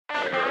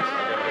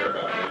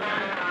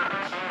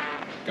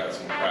got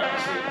some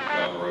practice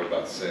down the road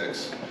about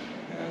 6.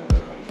 And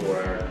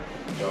 4 hour.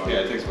 yeah,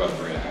 it takes about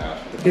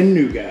 3.5. The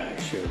new guy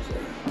shows up.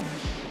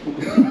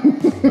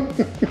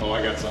 Oh,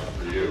 I got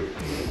something for you.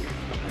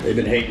 They've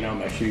been hating on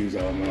my shoes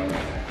all morning.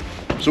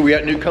 So we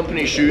got new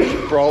company shoes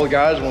for all the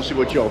guys. I want to see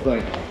what y'all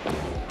think.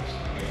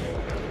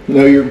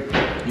 No, your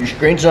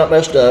screen's not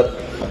messed up.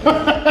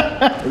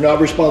 We're not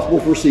responsible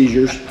for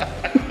seizures.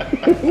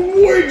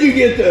 Where'd you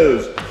get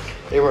those?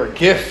 They were a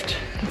gift.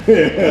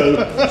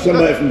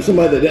 Somebody from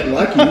somebody that didn't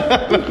like you.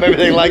 Maybe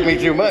they like me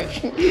too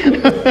much.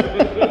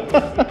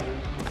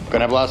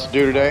 Gonna have lots to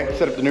do today.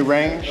 Set up the new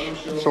range,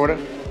 sort of.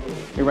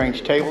 New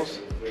range tables.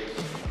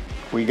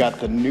 We got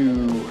the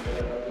new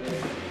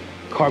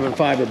Carbon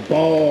fiber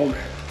bog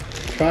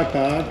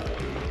tripod.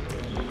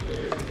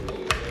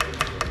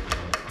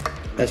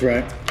 That's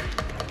right.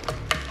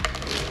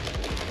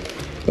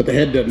 But the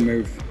head doesn't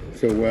move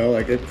so well.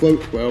 Like it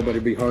floats well, but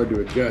it'd be hard to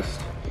adjust.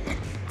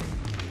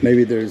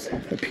 Maybe there's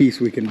a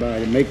piece we can buy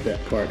to make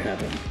that part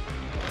happen.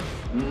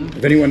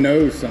 If anyone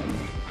knows something,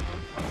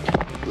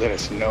 let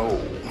us know.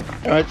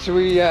 All right, so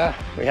we had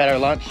our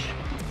lunch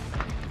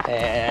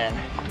and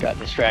got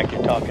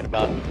distracted talking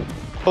about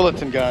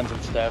bullets and guns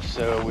and stuff.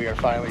 So we are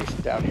finally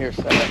down here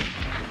set up,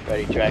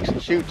 ready to actually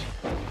shoot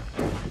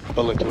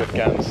bullets with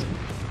guns.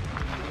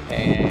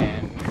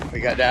 And we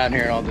got down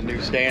here and all the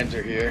new stands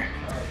are here.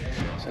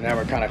 So now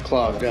we're kind of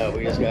clogged up.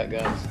 We just got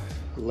guns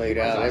laid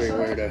out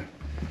everywhere to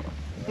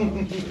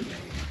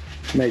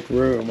make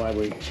room while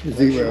we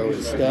zero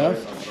and stuff.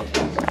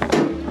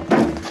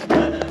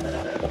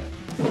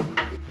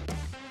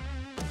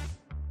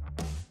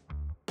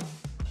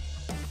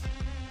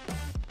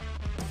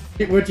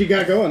 What you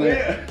got going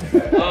there?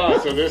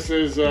 So this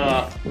is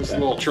a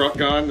little truck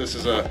gun. This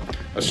is a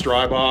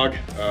Strybog.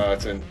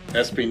 It's an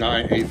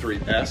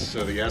SP9A3S.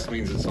 So the S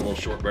means it's a little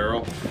short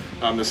barrel.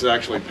 This is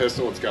actually a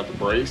pistol. It's got the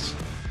brace.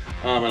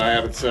 And I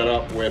have it set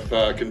up with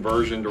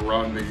conversion to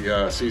run the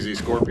CZ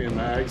Scorpion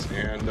mags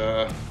and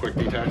quick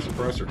detach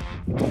suppressor.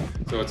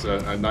 So it's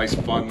a nice,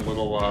 fun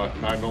little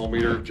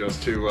 9mm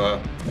just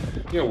to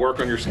work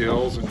on your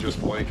skills and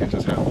just blink and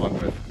just have fun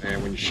with. And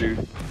when you shoot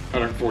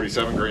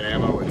 147 grain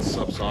ammo, it's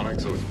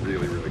subsonic, so it's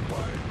really, really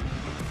quiet.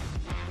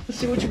 let's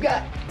see what you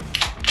got.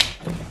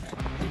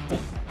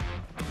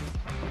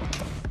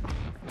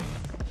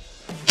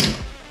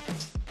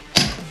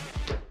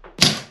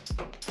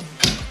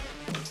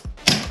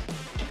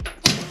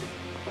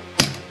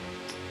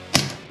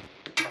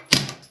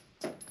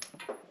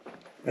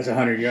 That's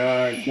 100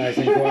 yards, nice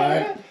and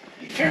quiet.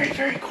 Very,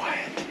 very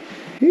quiet.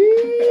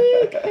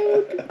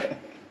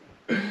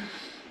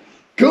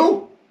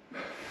 Cool.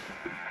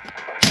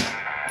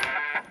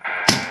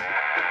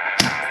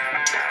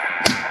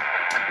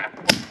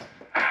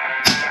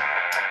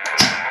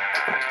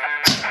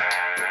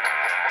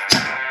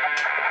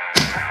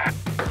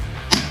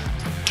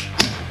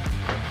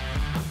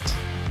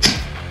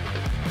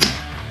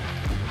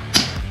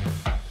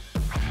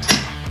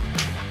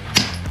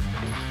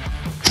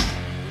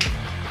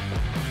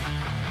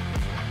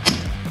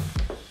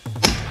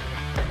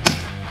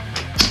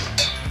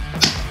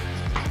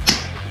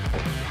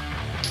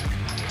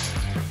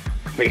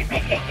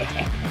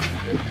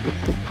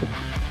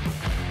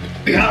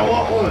 I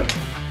want one.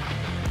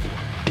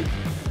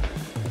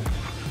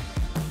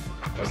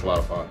 That's a lot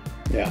of fun.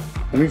 Yeah,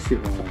 let me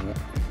shoot one of that.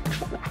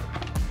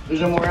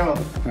 There's no more ammo.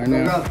 I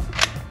know. No gun.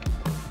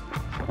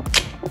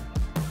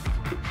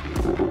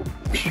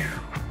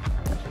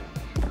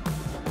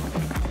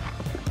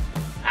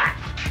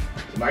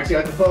 Mike's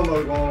got the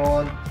FOMO going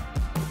on.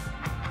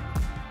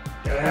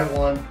 Gotta have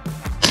one.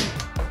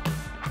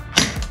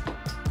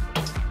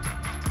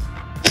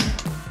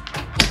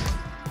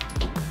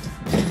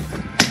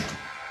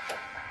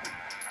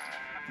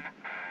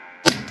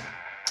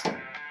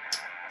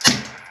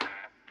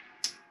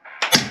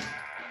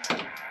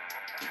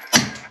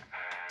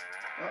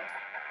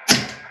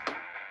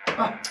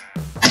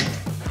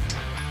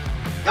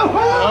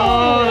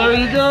 Oh, there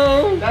you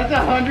go. That's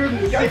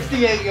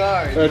 168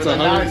 yards. That's a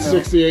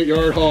 168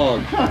 yard hog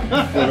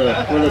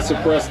with a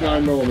suppressed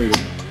 9mm.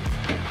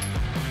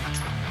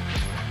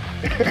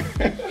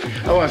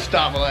 I want to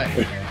stop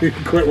away. You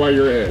can quit while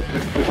you're ahead.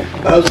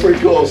 That was pretty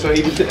cool. So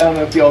he just, I don't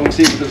know if y'all can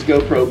see with this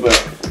GoPro, but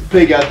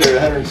pig out there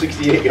at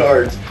 168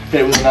 yards, and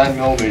it was a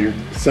 9mm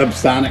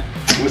Subsonic.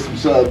 with some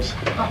subs.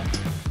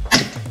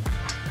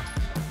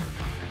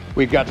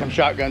 We've got some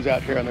shotguns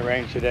out here on the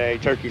range today.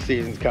 Turkey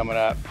season's coming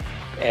up,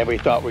 and we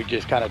thought we'd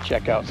just kind of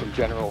check out some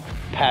general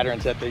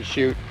patterns that they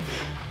shoot,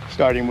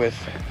 starting with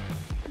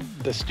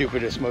the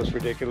stupidest, most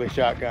ridiculous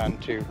shotgun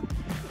to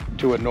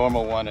a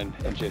normal one, and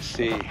just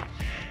see,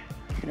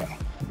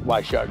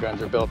 why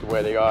shotguns are built the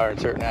way they are in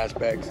certain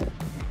aspects.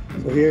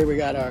 So here we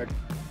got our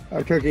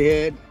turkey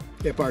head.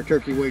 If our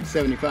turkey weighed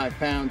 75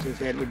 pounds, his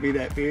head would be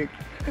that big.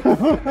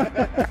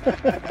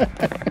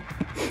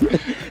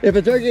 If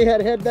a turkey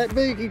had a head that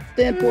big, he'd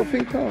stand 4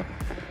 feet tall.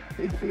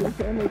 He'd feed a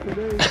family for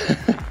days.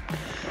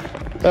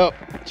 Oh,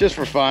 just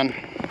for fun.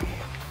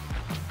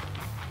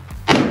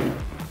 There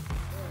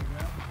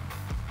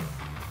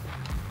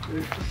you go.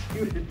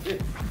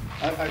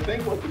 I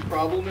think what the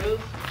problem is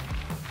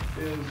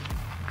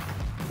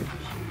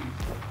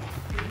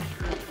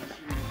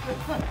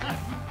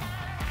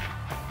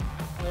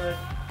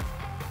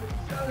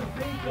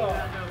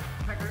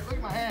Look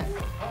at my hand.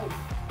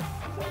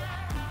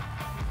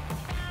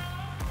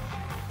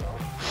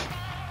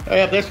 Oh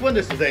yeah, this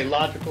is a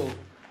logical,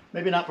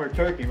 maybe not for a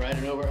turkey, right?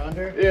 An over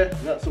under. yeah,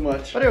 not so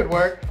much. But it would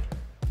work.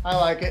 I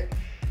like it.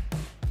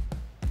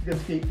 Good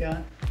skeet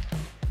gun.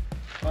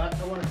 But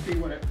I want to see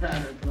what it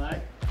pattern's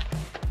like.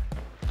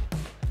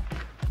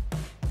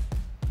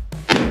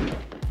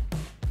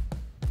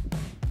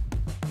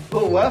 A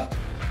little left.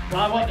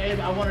 Well, I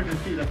wanted to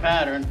see the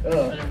pattern. I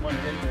didn't want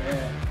to hit your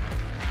head.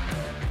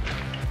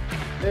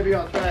 Maybe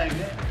I'll try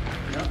again.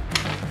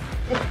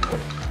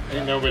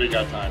 Ain't nobody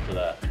got time for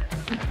that.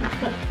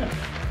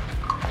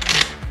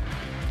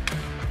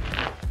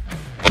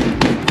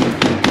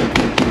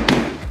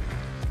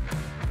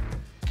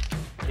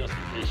 Just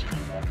in case you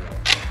need one.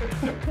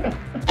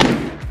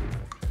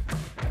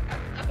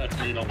 That's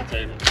meat on the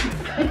table.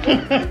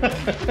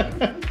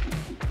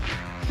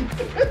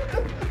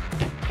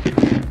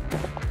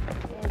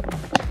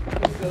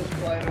 Goes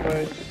flying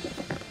away.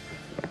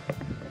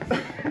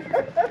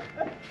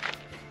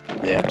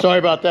 Yeah, sorry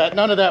about that.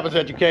 None of that was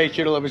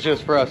educational. It was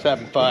just for us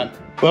having fun.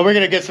 Well, we're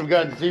gonna get some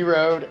guns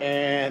zeroed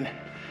and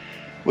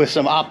with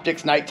some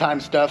optics,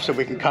 nighttime stuff, so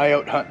we can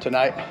coyote hunt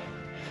tonight.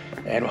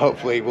 And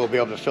hopefully we'll be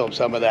able to film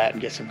some of that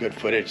and get some good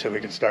footage so we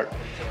can start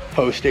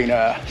posting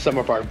some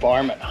of our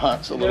varmint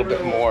hunts a little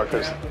bit more,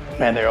 because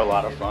man, they're a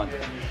lot of fun.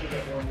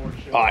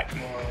 All right,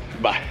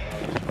 bye.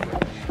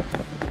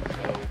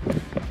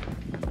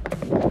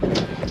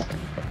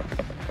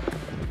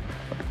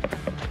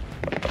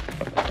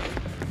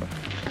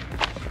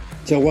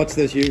 So what's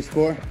this used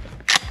for?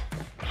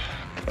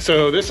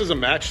 So this is a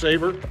match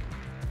saber.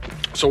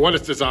 So what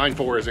it's designed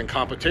for is in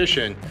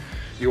competition,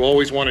 you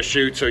always want to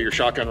shoot so your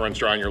shotgun runs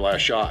dry on your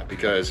last shot,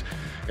 because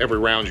every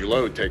round you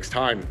load takes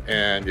time.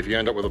 And if you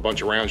end up with a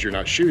bunch of rounds you're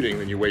not shooting,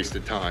 then you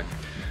wasted time.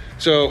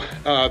 So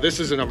this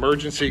is an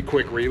emergency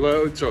quick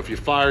reload. So if you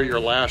fire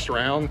your last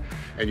round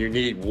and you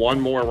need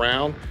one more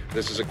round,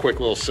 this is a quick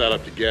little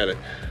setup to get it.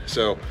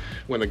 So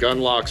when the gun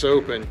locks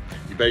open,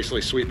 you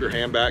basically sweep your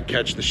hand back,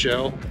 catch the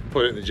shell,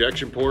 put it in the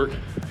ejection port,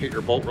 hit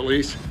your bolt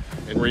release,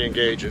 and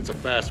re-engage. It's a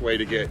fast way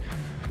to get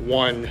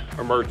one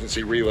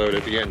emergency reload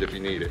at the end if you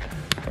need it.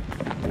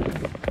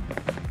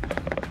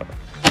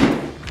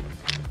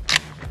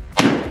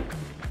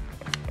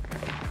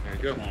 There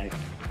you go. Nice.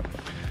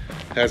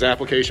 Has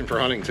application for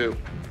hunting too.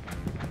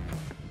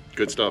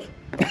 Good stuff.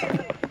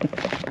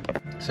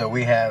 So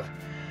we have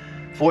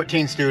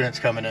 14 students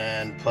coming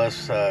in,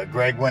 plus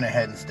Greg went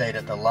ahead and stayed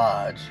at the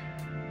lodge.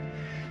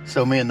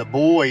 So me and the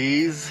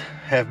boys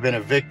have been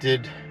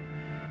evicted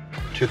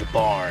to the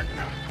barn,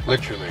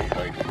 literally,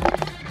 like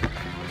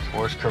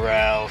horse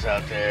corrals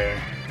out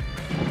there.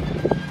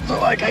 So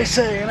like I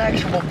say, an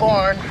actual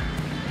barn.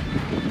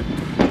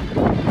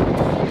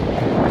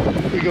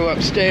 We go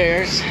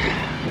upstairs.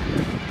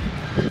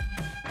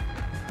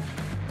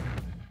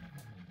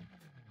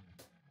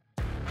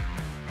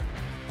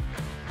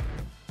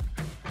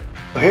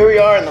 Here we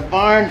are in the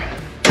barn.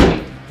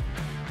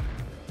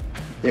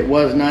 It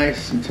was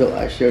nice until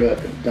I showed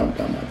up and dumped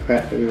all my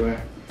crap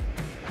everywhere.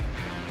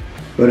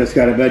 But it's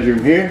got a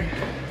bedroom here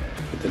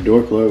with the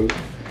door closed.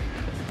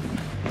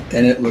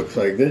 And it looks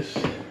like this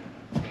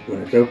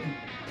when it's open.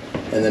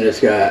 And then it's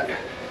got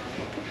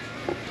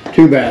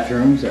two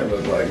bathrooms that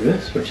look like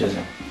this, which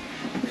isn't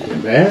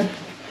bad.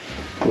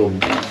 Little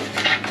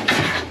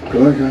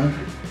doors on.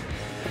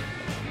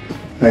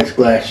 Nice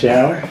glass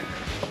shower.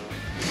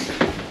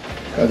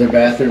 Other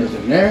bathrooms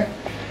in there.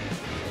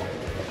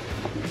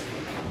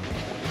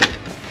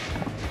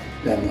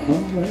 Down the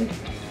hallway.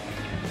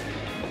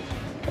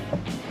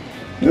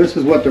 This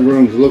is what the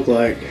rooms look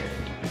like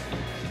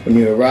when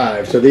you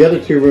arrive. So the other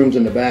two rooms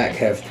in the back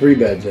have 3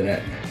 beds in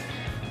it.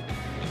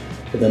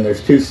 But then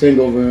there's 2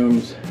 single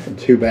rooms and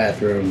 2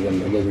 bathrooms in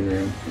the living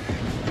room.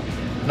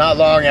 Not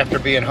long after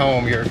being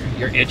home, you're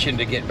itching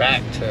to get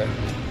back to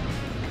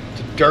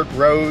dirt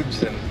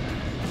roads and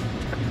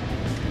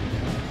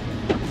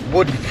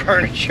wooden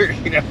furniture,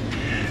 you know.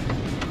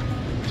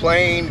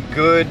 Plain,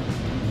 good,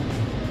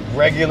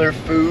 regular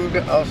food,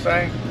 I'll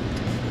say.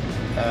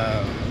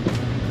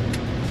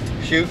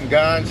 Shooting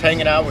guns,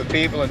 hanging out with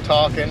people and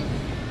talking.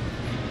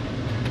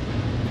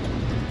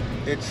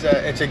 It's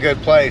a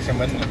good place,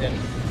 and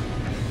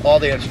all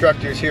the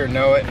instructors here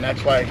know it, and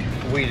that's why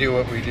we do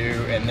what we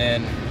do. And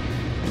then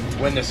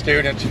when the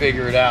students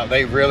figure it out,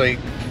 they really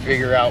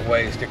figure out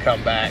ways to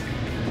come back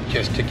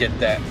just to get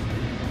that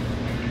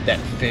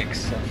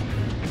fix of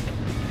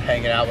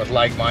hanging out with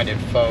like-minded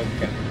folk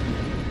and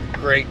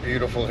great,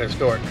 beautiful,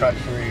 historic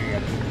country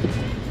and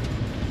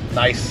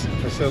nice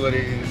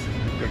facilities,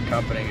 good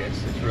company.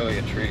 It's really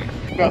a treat.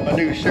 Got my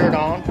new shirt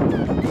on.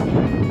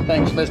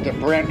 Thanks, Mr.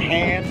 Brent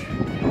Hand.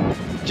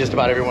 Just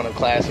about everyone in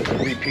class is a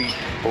repeat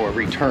or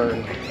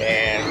return,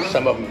 and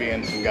some of them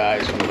being some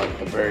guys from like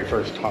the very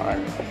first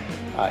time.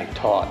 I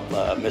taught.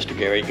 Mr.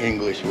 Gary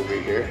English will be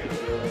here.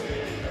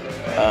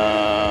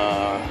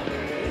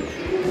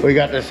 We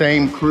got the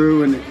same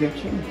crew in the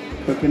kitchen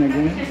cooking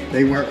again.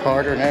 They work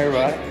harder than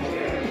everybody.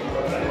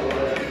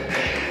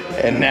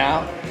 And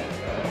now,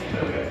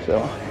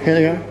 so here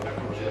they are.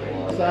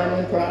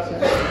 Siren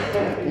process.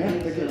 Yeah,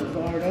 they get it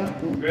fired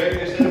up.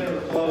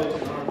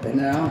 And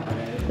now,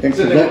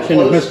 introduction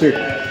of Mr.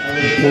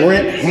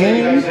 Brent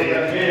Haynes.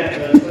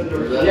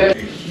 A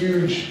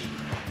huge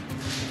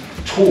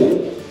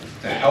tool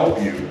to help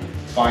you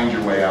find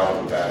your way out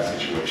of a bad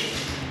situation.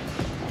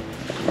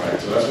 Right,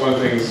 so that's one of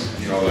the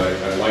things, you know,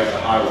 that I'd like to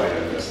highlight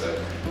in this, that,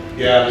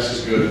 yeah, this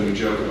is good, and we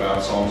joke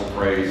about songs of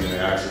praise, and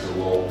it acts as a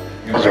little...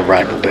 It's a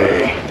rifle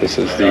day. This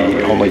is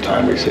the only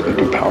time we sit and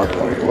do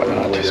PowerPoint or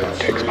whatnot. It just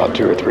takes about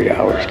 2 or 3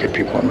 hours to get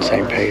people on the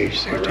same page,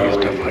 safety and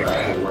stuff like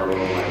that.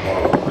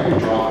 I can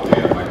drop it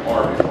in my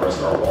car before I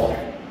start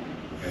walking,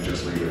 and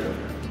just leave it in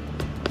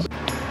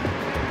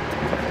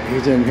there.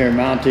 He's in here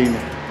mounting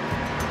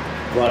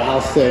what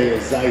I'll say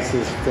is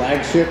Zeiss's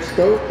flagship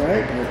scope,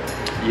 right?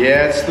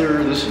 Yeah,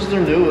 this is their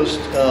newest.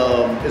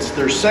 It's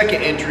their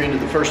second entry into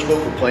the first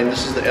focal plane.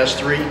 This is the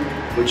S3,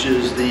 which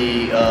is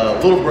the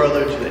little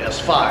brother to the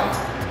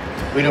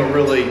S5. We don't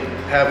really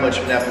have much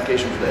of an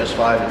application for the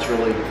S5. It's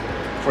really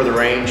for the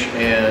range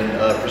and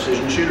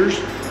precision shooters,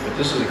 but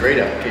this is a great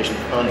application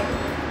for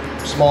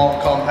hunting.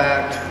 Small,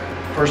 compact,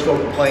 first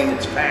focal plane,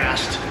 it's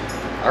fast.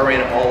 I ran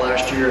it all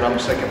last year and I'm a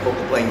second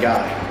focal plane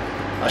guy.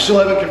 I still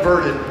haven't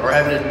converted, or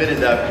haven't admitted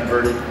that I've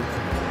converted,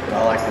 but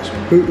I like this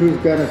one. Whose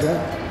gun is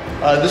that?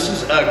 This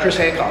is Chris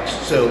Hancock's,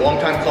 so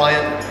longtime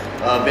client,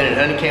 been in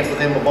hunting camp with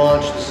him a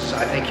bunch. This is,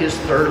 I think, his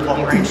third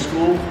long-range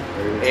school,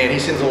 and he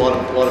sends a lot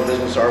of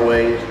business our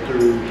way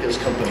through his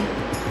company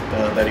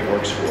that he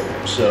works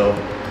for. So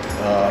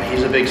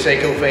he's a big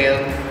Seiko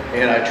fan,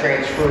 and I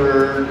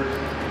transferred,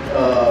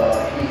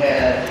 he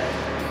had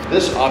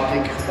this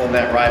optic on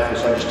that rifle,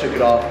 so I just took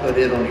it off, put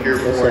it on here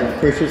for him.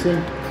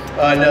 Christensen?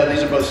 No,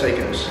 these are both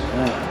Seikos.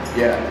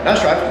 Yeah,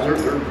 nice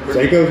rifles.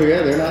 They're Seikos,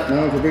 yeah, they're not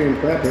known for being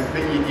crappy.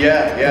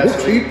 Yeah. They're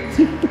cheap.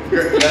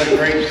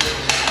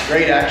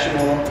 Great action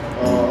on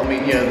them. I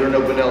mean, you know, they're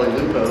no Benelli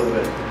Lupo,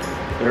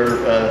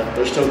 but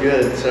they're still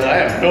good. So I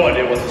have no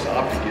idea what this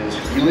optic is.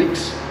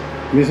 Helix?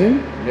 You see?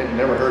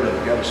 Never heard of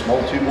it. Got a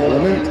small tube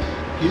on it.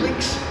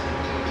 Helix? I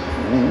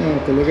don't know.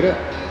 Have to look it up.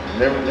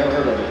 Never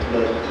heard of it.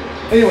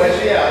 But anyway,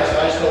 so yeah,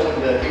 I just told him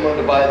that he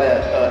wanted to buy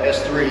that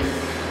S3.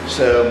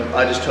 So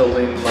I just told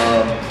him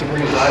to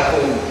bring his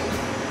iPhone.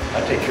 I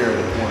take care of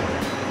it for him.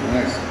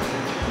 Nice.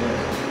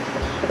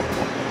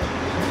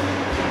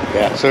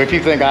 Yeah, so if you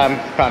think I'm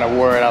kind of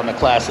worried on the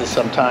classes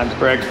sometimes,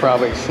 Greg's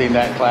probably seen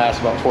that class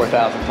about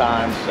 4,000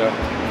 times, so.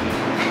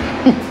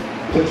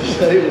 What'd you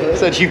say?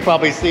 Said you've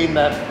probably seen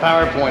that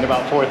PowerPoint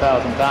about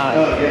 4,000 times.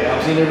 Oh yeah,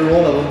 I've seen every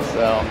one of them.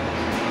 So.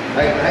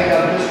 I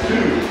got this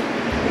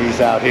too. He's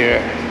out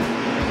here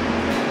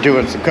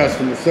doing some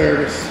Customer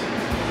service.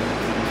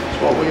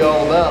 That's what we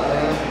all about,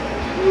 man.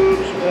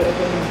 Oops,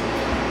 man.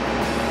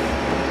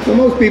 So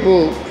most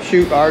people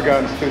shoot our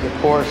guns through the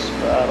course.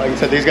 Like I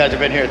said, these guys have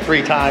been here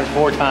 3 times,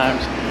 4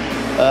 times.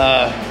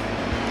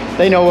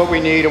 They know what we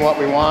need and what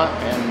we want,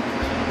 and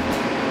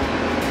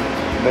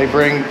they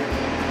bring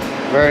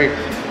very,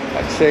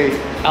 I'd say,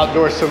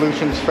 outdoor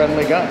solutions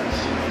friendly guns.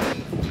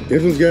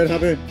 This one's good,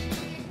 Hubby.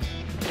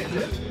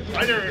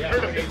 I never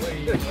heard of it.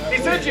 He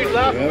said you'd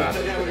laugh about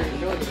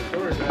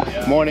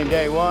it. Morning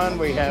day 1,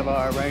 we have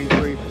our range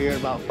brief here in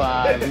about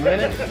 5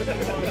 minutes.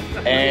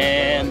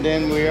 And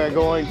then we are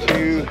going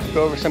to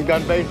go over some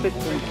gun basics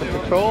and some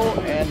patrol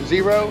and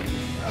zero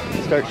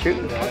and start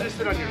shooting. I'll just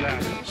sit on your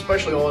lap.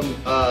 Especially on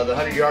the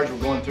 100 yards, we're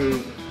going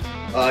through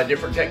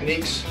different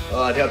techniques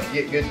to help you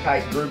get good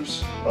tight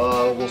groups.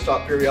 We'll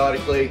stop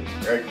periodically.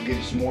 Eric will give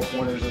you some more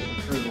pointers as we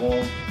cruise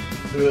along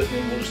through it, and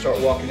then we'll just start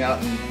walking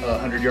out in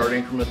 100-yard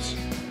increments.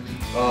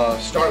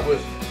 Start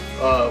with,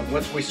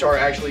 once we start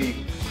actually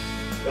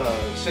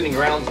sending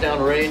rounds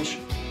down range,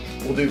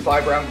 we'll do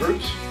 5-round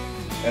groups,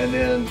 and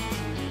then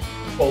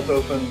bolt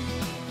open,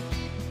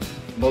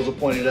 muzzle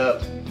pointed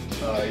up,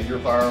 your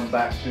firearm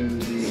back to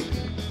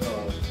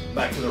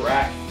the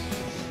rack,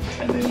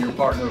 and then your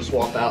partner will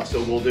swap out.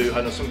 So we'll do,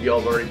 I know some of y'all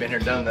have already been here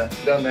done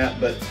that,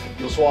 but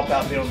you'll swap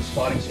out being on the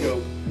spotting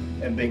scope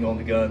and being on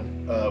the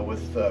gun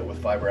with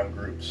 5-round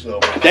groups. So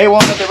Day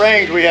 1 at the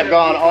range, we have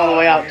gone all the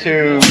way out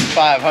to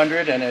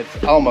 500, and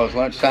it's almost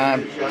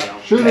lunchtime.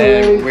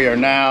 And we are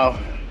now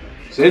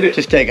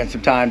just taking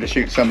some time to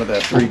shoot some of the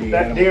 3D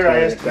That animal deer I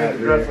toys.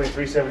 estimated roughly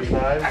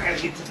 375. I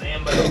gotta get to the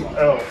ammo.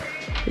 Oh.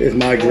 Here's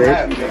my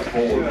grip.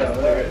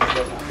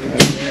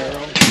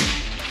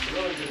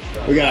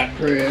 We got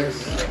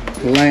Chris,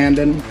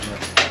 Landon,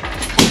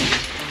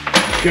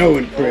 Joe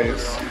and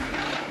Chris.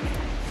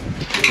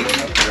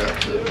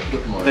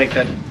 I think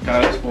that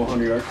got us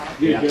 400 yards.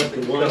 Yeah.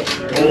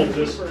 Hold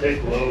this,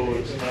 take low,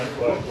 it's not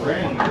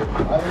quite.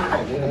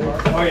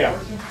 Oh yeah.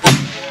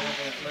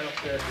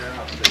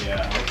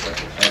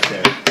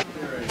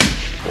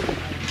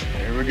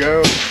 Here we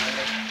go.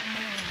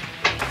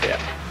 Yeah.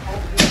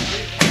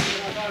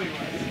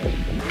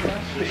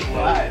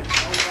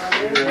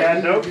 Yeah,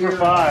 note for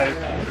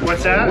 5.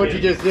 What's that? What'd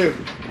you just do?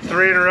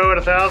 3 in a row at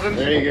 1,000.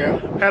 There you go.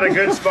 Had a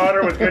good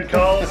spotter with good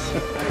calls.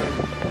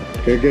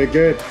 Good, good,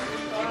 good.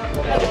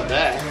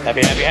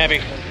 Happy, happy,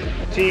 happy.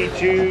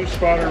 T2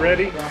 spotter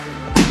ready.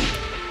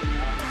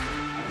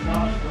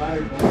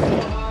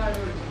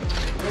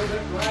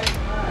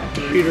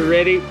 Shooter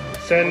ready.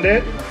 Send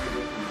it.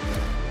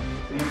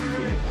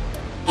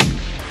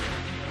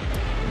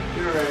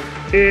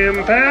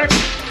 Impact.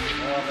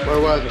 Where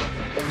was it?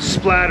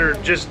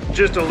 Splattered just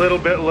a little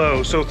bit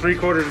low, so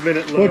 3/4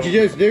 minute low. What'd you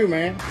just do,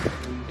 man?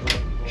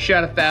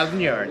 Shot 1,000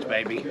 yards,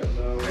 baby.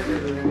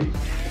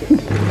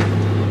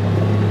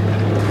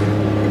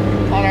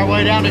 On our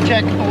way down to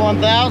check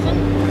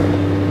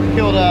 1,000.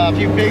 Killed a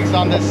few pigs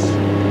on this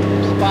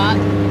spot.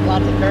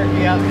 Lots of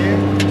turkey out there.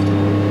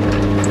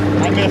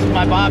 I missed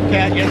my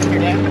bobcat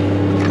yesterday.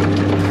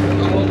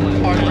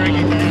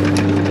 Heartbreaking, man.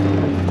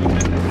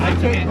 I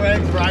took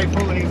Greg's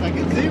rifle and he's like,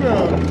 it's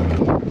 0.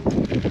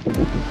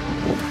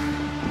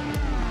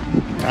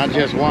 Not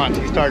just once.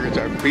 These targets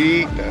are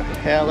beat the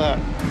hell up.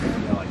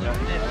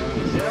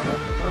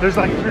 There's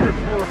like 3 or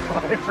 4 or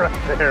 5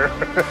 right there.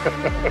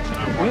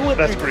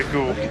 That's pretty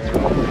cool.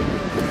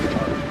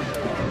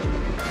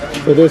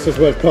 So this is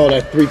what's called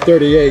a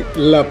 338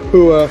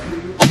 Lapua.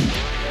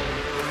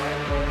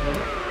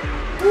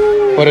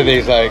 What are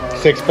these, like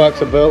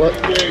 $6 a bullet?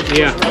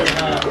 Yeah.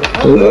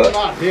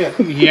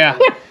 Yeah.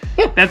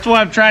 That's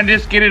why I'm trying to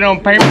just get it on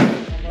paper.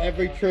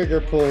 Every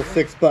trigger pull,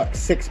 $6,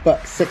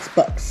 $6,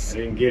 $6. I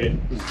didn't get it.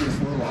 It's just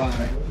a little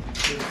high.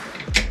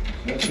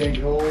 That thing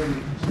gold.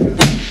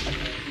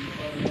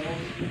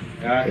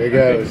 Here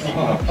goes.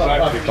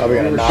 Probably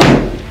gonna knock it.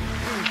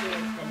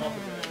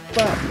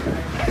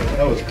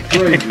 That was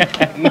crazy.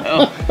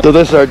 No. So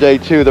this is our day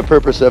 2. The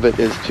purpose of it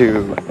is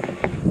to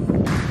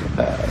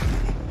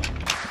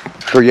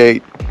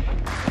create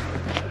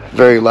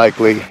very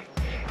likely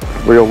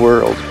real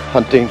world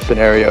hunting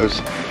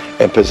scenarios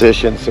and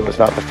positions, so it's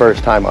not the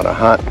first time on a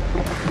hunt.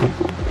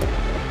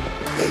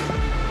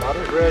 Got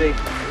it ready.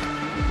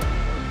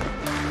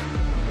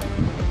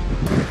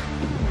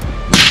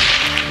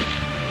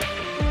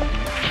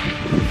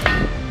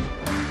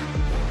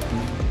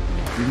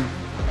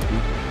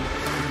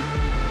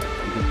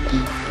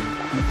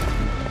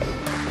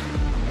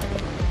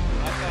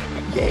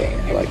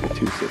 Yeah, I like the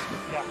 2 system.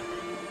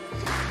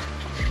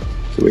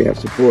 So we have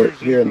support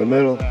here in the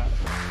middle,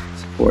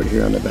 support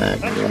here on the back.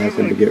 It allows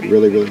them to get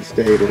really, really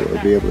stable or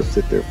be able to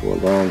sit there for a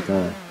long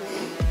time.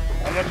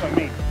 How much on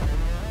me?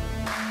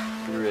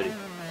 You're ready.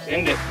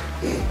 Send it.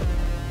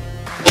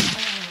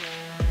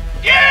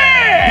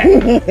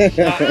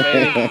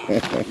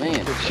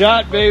 Man.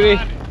 Shot, baby.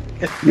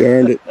 You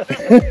earned it.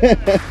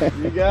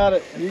 You got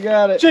it. You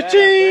got it.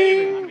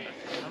 Cha-ching!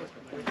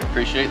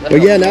 Appreciate that.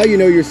 But yeah, now you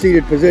know your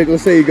seated position.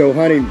 Let's say you go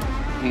hunting,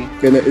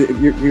 and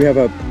you have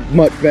a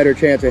much better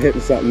chance of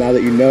hitting something now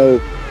that you know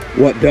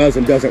what does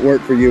and doesn't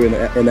work for you in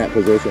that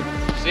position.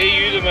 See,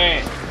 you the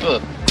man.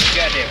 Look. You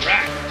got that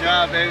right. Good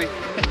job, baby.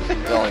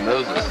 Golly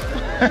Moses.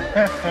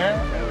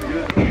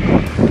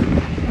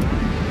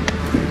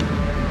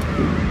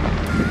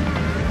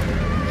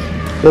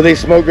 So these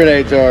smoke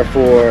grenades are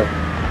for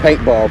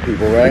paintball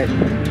people, right?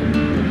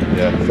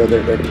 Yeah. So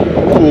they're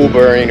Cool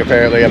burning,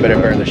 apparently. I bet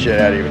it burned the shit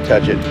out of you if you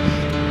touch it.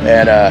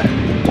 And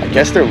I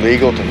guess they're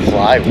legal to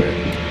fly with.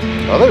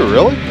 Are they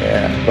really?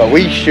 Yeah. But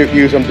we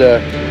use them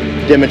to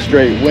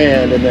demonstrate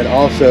wind and then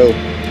also,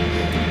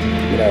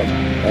 you know,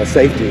 a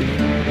safety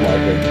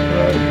marker.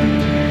 Right.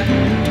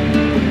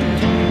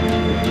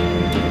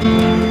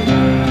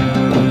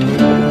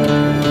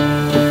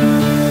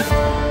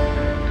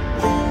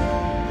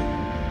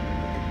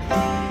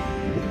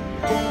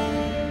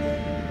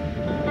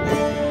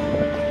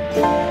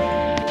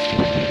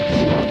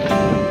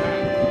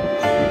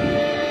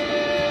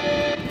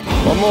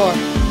 One more.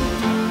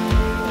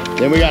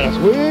 Then we got a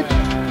switch.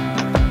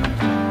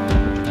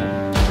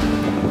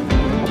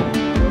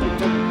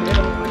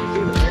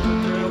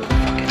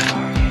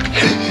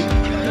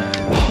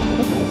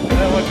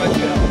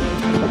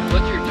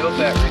 What's your dope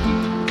at, Ricky?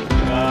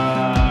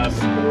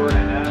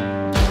 4.5.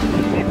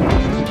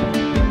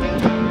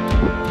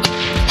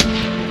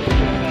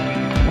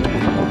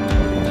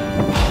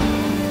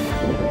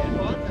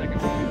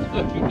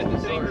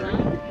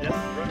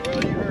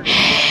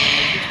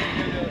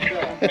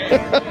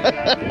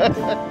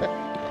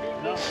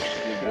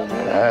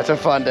 It's a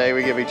fun day.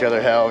 We give each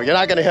other hell. You're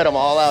not going to hit them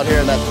all out here,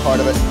 and that's part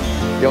of it.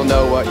 You'll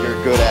know what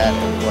you're good at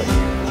and what you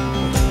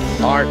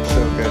aren't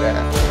so good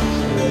at.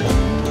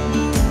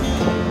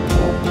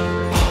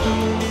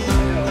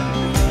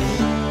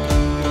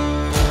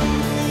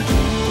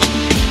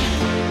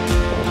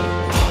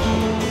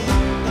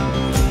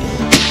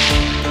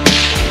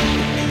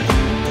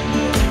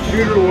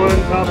 Shooter 1,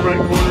 top right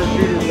corner,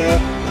 shooter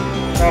left,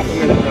 half a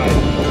minute right.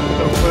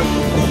 So push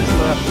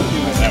left, 2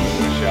 minutes. That was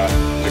a good shot.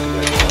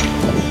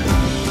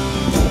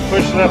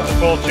 Push left the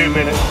full 2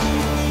 minutes.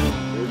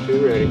 You're too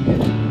ready.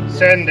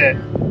 Send it.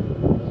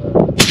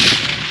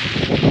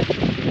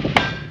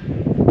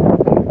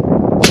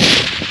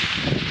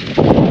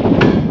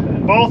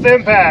 Both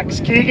impacts.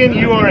 Keegan,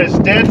 you are as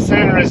dead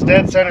center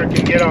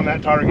can get on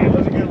that target.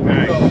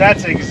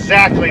 That's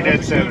exactly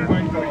dead center.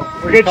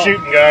 Good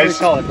shooting, guys.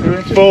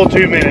 Full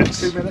 2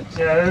 minutes. 2 minutes?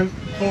 Yeah,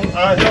 full,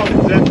 no,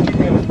 that's 2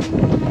 minutes.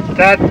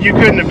 That, you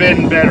couldn't have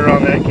been better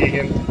on that,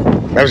 Keegan.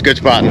 That was good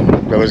spotting.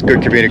 That was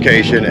good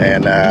communication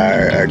and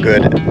a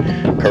good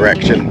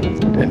correction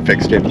and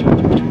fixed it.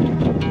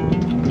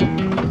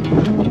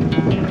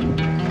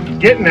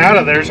 Getting out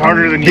of there is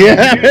harder than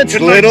yeah, it's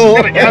little.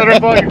 Like, gather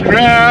up all your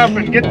crap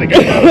and get the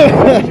gun.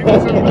 You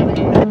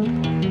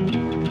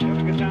have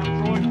a good time,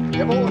 Troy?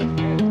 Yeah, boy.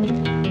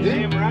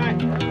 Damn right.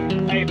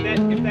 Hey, if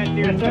that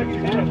deer tucks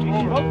his head, you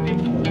smoked him.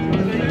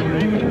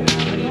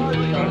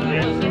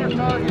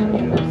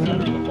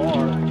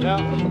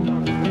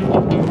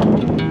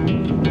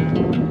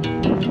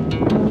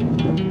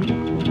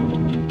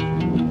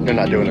 They're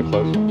not doing it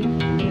close.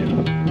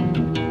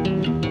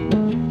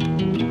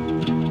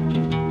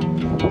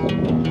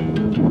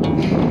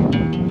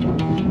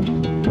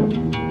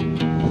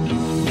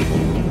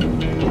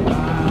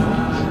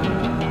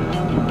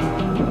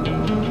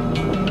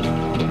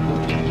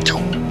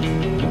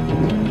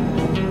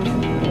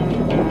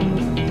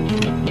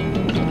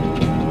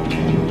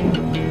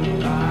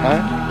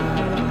 Huh?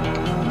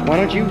 Why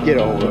don't you get a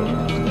hold of it?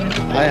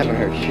 I haven't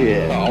heard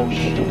shit. Oh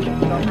shit.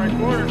 Top right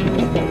corner.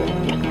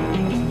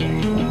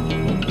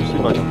 See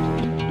if I can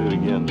do it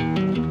again.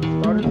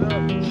 Start it up.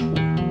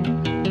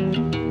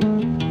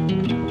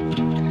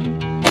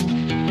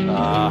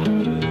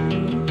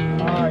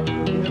 Alright,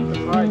 hit the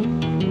right.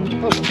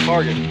 That's a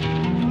target.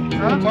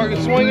 Huh? Target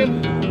swinging.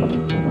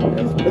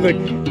 It's like,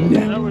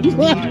 That was the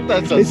fight.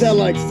 That's they sound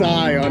like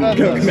sigh on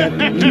coconut.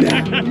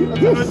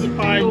 That was the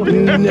fight.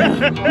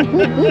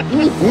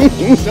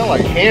 sound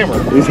like hammer.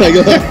 He's like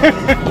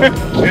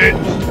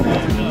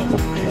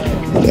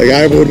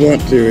I would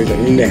want to. He's like,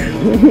 no.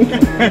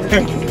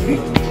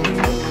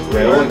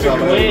 The only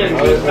time I've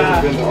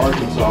ever been to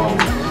Arkansas.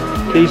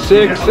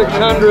 P6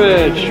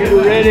 600,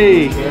 shooter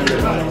ready.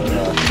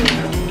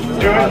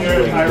 Doing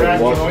your Iraq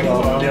going?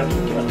 Yep.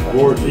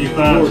 P5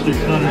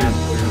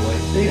 600.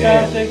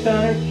 P5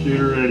 600.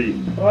 Shooter ready.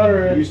 Water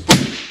ready.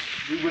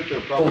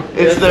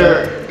 It's their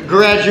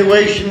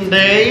graduation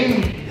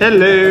day.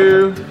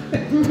 Hello.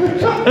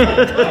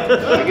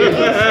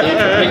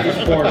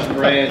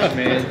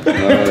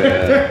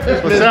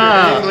 What's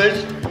up? English.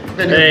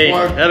 Hey,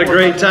 had a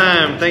great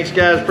time. Thanks,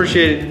 guys.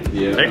 Appreciate it.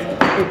 Yeah.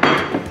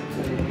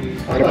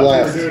 Had a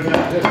blast.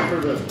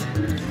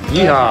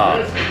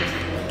 Yeehaw.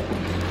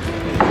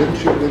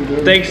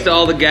 Thanks to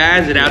all the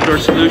guys at Outdoor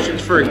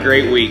Solutions for a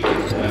great week.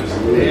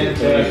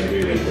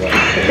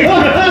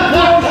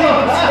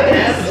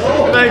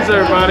 Thanks,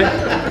 everybody.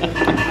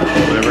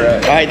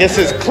 All right, this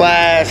is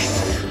class,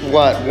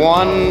 what,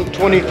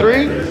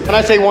 123? When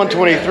I say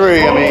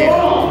 123, I mean,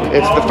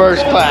 it's the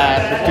first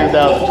class of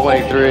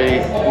 2023.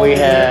 We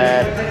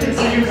had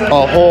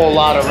a whole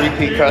lot of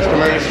repeat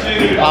customers,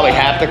 probably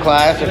half the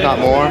class, if not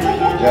more.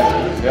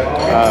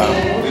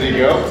 Did he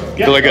go?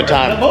 Really good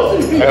time. I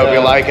hope you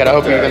like it. I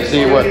hope you can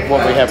see what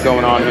we have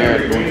going on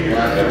here.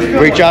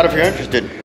 Reach out if you're interested.